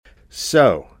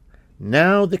So,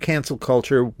 now the cancel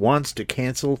culture wants to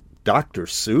cancel Dr.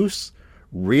 Seuss?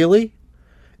 Really?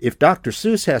 If Dr.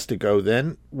 Seuss has to go,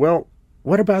 then, well,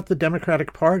 what about the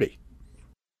Democratic Party?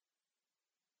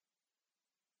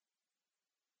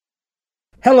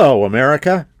 Hello,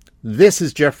 America. This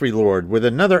is Jeffrey Lord with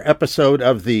another episode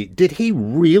of the Did He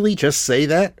Really Just Say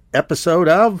That? Episode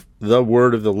of The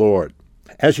Word of the Lord.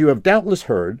 As you have doubtless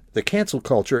heard, the cancel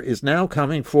culture is now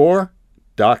coming for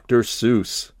Dr.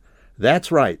 Seuss.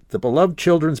 That's right, the beloved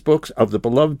children's books of the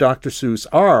beloved Dr. Seuss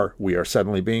are, we are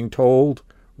suddenly being told,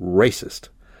 racist.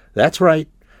 That's right.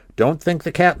 Don't think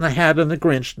the Cat in the Hat and the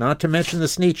Grinch, not to mention the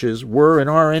Sneetches, were and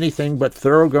are anything but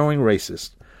thoroughgoing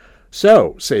racist.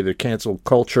 So, say the cancel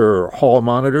culture hall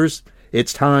monitors,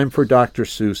 it's time for Dr.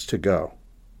 Seuss to go.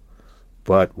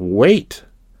 But wait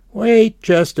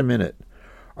just a minute.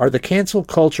 Are the cancel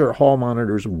culture hall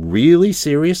monitors really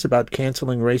serious about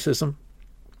canceling racism?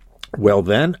 Well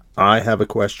then, I have a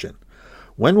question.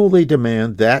 When will they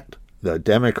demand that the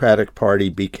Democratic Party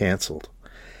be canceled?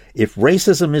 If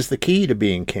racism is the key to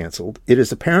being canceled, it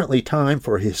is apparently time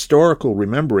for a historical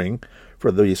remembering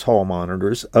for these hall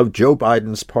monitors of Joe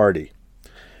Biden's party.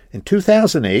 In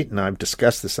 2008, and I've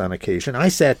discussed this on occasion, I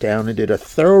sat down and did a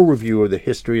thorough review of the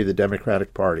history of the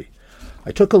Democratic Party.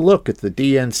 I took a look at the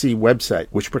DNC website,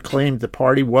 which proclaimed the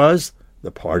party was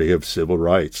the party of civil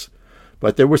rights.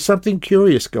 But there was something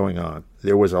curious going on.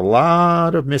 There was a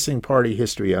lot of missing party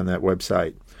history on that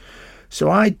website. So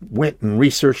I went and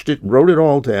researched it, wrote it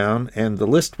all down, and the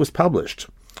list was published.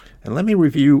 And let me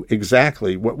review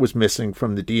exactly what was missing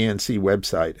from the DNC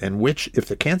website, and which, if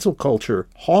the cancel culture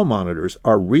hall monitors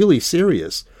are really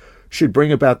serious, should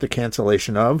bring about the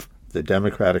cancellation of the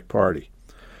Democratic Party.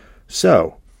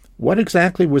 So, what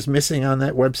exactly was missing on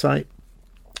that website?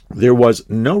 There was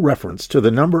no reference to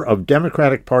the number of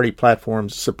Democratic Party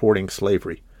platforms supporting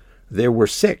slavery. There were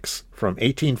 6 from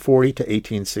 1840 to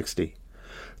 1860.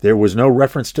 There was no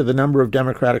reference to the number of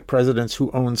Democratic presidents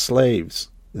who owned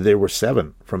slaves. There were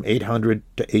 7 from 1800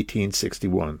 to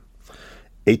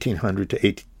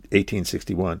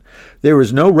 1861. There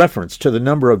is no reference to the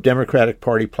number of Democratic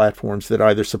Party platforms that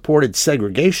either supported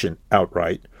segregation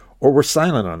outright or were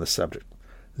silent on the subject.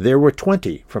 There were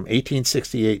 20 from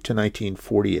 1868 to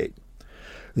 1948.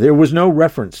 There was no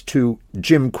reference to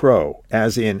Jim Crow,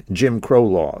 as in Jim Crow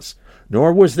laws,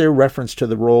 nor was there reference to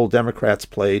the role Democrats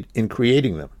played in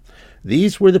creating them.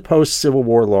 These were the post-Civil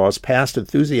War laws passed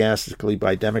enthusiastically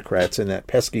by Democrats in that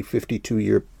pesky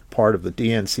 52-year part of the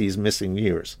DNC's missing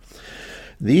years.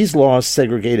 These laws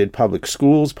segregated public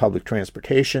schools, public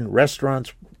transportation,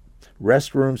 restaurants,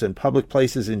 restrooms, and public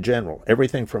places in general,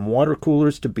 everything from water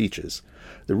coolers to beaches.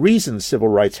 The reason civil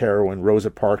rights heroine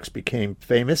Rosa Parks became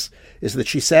famous is that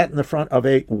she sat in the front of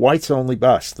a whites-only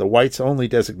bus, the whites-only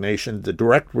designation, the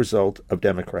direct result of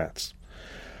Democrats.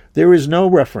 There is no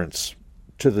reference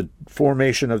to the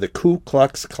formation of the Ku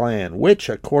Klux Klan, which,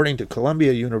 according to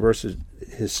Columbia University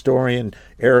historian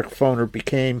Eric Foner,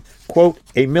 became, quote,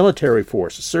 a military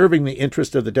force serving the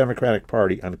interest of the Democratic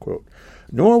Party, unquote.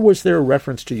 Nor was there a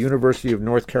reference to University of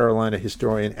North Carolina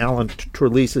historian Alan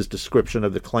Trelease's description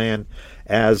of the Klan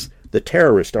as the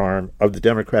terrorist arm of the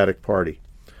Democratic Party.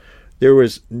 There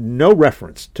was no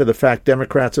reference to the fact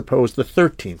Democrats opposed the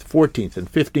 13th, 14th,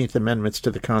 and 15th Amendments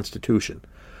to the Constitution.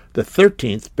 The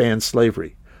 13th banned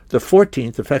slavery. The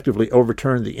 14th effectively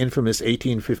overturned the infamous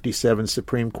 1857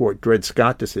 Supreme Court Dred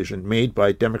Scott decision made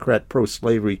by Democrat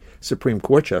pro-slavery Supreme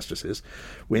Court justices,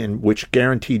 which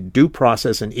guaranteed due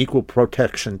process and equal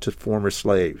protection to former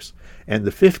slaves. And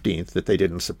the 15th, that they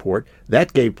didn't support,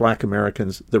 that gave black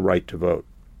Americans the right to vote.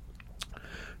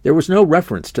 There was no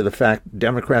reference to the fact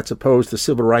Democrats opposed the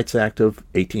Civil Rights Act of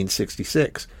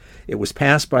 1866. It was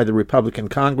passed by the Republican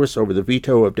Congress over the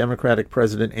veto of Democratic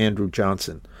President Andrew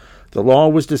Johnson. The law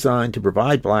was designed to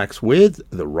provide blacks with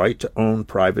the right to own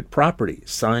private property,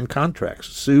 sign contracts,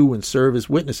 sue and serve as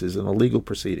witnesses in a legal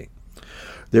proceeding.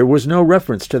 There was no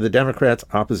reference to the Democrats'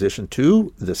 opposition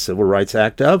to the Civil Rights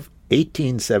Act of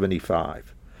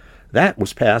 1875. That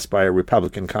was passed by a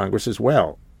Republican Congress as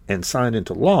well, and signed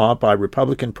into law by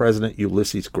Republican President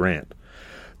Ulysses Grant.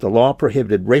 The law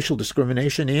prohibited racial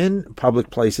discrimination in public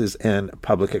places and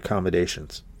public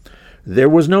accommodations. There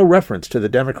was no reference to the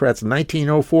Democrats'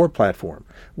 1904 platform,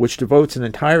 which devotes an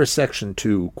entire section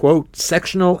to, quote,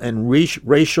 sectional and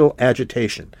racial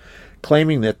agitation,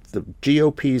 claiming that the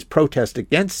GOP's protest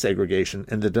against segregation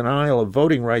and the denial of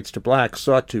voting rights to blacks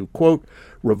sought to, quote,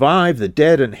 revive the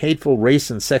dead and hateful race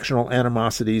and sectional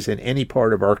animosities in any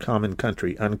part of our common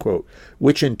country, unquote,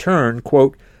 which in turn,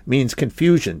 quote, means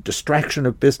confusion, distraction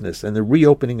of business, and the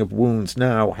reopening of wounds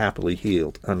now happily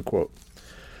healed, unquote.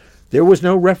 There was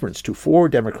no reference to 4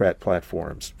 Democrat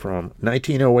platforms from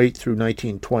 1908 through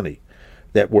 1920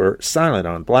 that were silent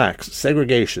on blacks,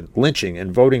 segregation, lynching,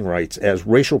 and voting rights as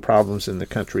racial problems in the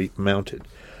country mounted.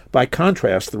 By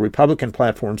contrast, the Republican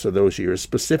platforms of those years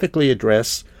specifically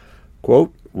address,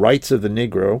 quote, rights of the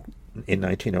Negro in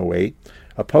 1908,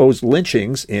 opposed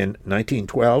lynchings in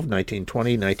 1912,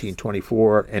 1920,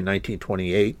 1924, and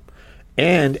 1928,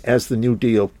 and as the New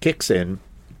Deal kicks in,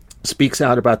 speaks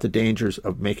out about the dangers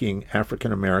of making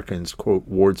African Americans, quote,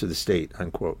 wards of the state,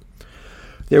 unquote.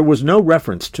 There was no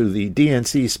reference to the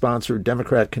DNC-sponsored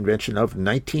Democrat Convention of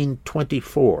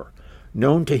 1924,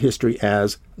 known to history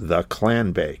as the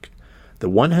Klan Bake. The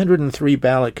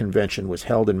 103-ballot convention was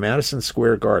held in Madison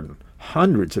Square Garden.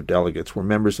 Hundreds of delegates were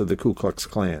members of the Ku Klux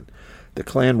Klan. The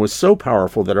Klan was so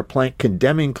powerful that a plank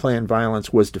condemning Klan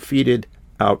violence was defeated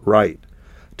outright.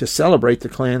 To celebrate, the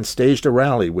Klan staged a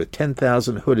rally with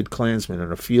 10,000 hooded Klansmen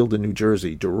in a field in New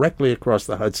Jersey, directly across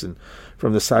the Hudson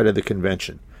from the site of the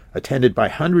convention. Attended by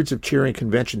hundreds of cheering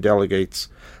convention delegates,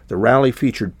 the rally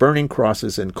featured burning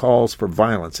crosses and calls for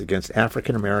violence against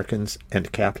African Americans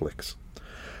and Catholics.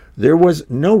 There was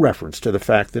no reference to the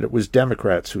fact that it was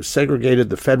Democrats who segregated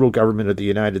the federal government of the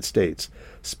United States,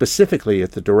 specifically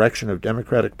at the direction of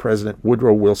Democratic President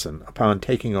Woodrow Wilson upon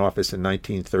taking office in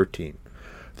 1913.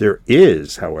 There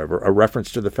is, however, a reference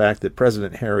to the fact that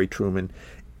President Harry Truman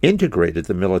integrated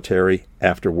the military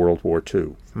after World War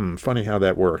II. Funny how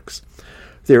that works.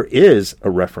 There is a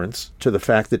reference to the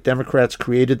fact that Democrats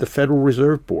created the Federal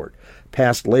Reserve Board,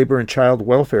 passed labor and child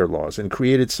welfare laws, and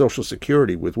created Social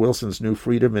Security with Wilson's New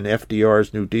Freedom and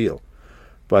FDR's New Deal.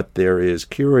 But there is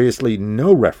curiously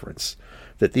no reference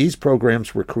that these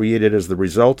programs were created as the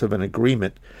result of an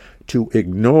agreement to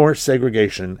ignore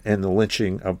segregation and the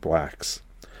lynching of blacks.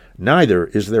 Neither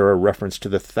is there a reference to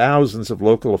the thousands of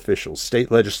local officials,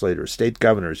 state legislators, state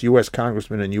governors, U.S.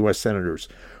 congressmen, and U.S. senators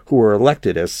who were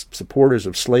elected as supporters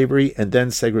of slavery and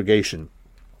then segregation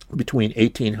between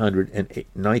 1800 and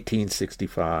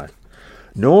 1965.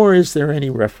 Nor is there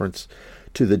any reference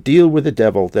to the deal with the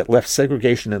devil that left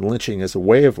segregation and lynching as a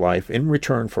way of life in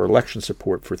return for election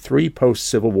support for 3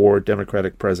 post-Civil War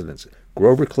Democratic presidents,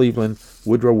 Grover Cleveland,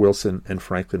 Woodrow Wilson, and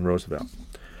Franklin Roosevelt.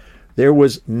 There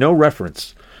was no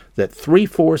reference that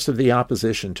 3/4 of the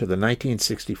opposition to the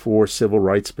 1964 Civil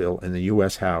Rights Bill in the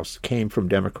U.S. House came from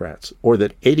Democrats, or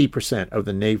that 80% of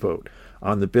the nay vote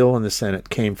on the bill in the Senate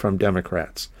came from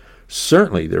Democrats.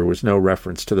 Certainly there was no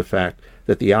reference to the fact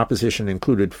that the opposition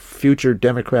included future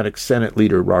Democratic Senate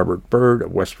leader Robert Byrd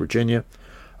of West Virginia,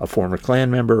 a former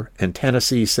Klan member, and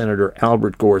Tennessee Senator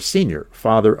Albert Gore Sr.,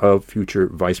 father of future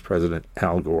Vice President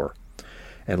Al Gore.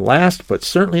 And last, but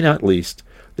certainly not least,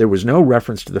 there was no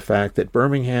reference to the fact that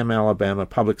Birmingham, Alabama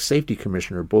Public Safety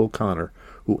Commissioner Bull Connor,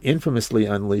 who infamously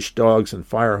unleashed dogs and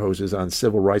fire hoses on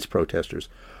civil rights protesters,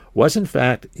 was in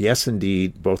fact, yes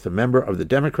indeed, both a member of the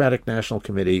Democratic National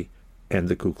Committee and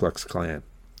the Ku Klux Klan.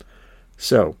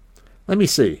 So, let me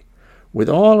see. With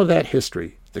all of that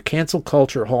history, the cancel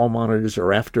culture hall monitors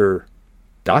are after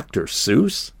Dr.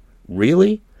 Seuss?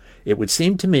 Really? It would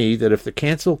seem to me that if the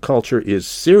cancel culture is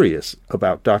serious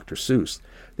about Dr. Seuss,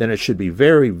 then it should be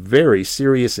very, very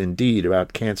serious indeed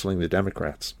about canceling the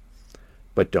Democrats.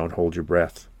 But don't hold your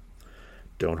breath.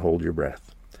 Don't hold your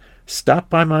breath. Stop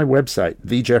by my website,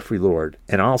 The Jeffrey Lord,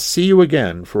 and I'll see you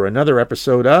again for another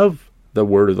episode of The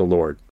Word of the Lord.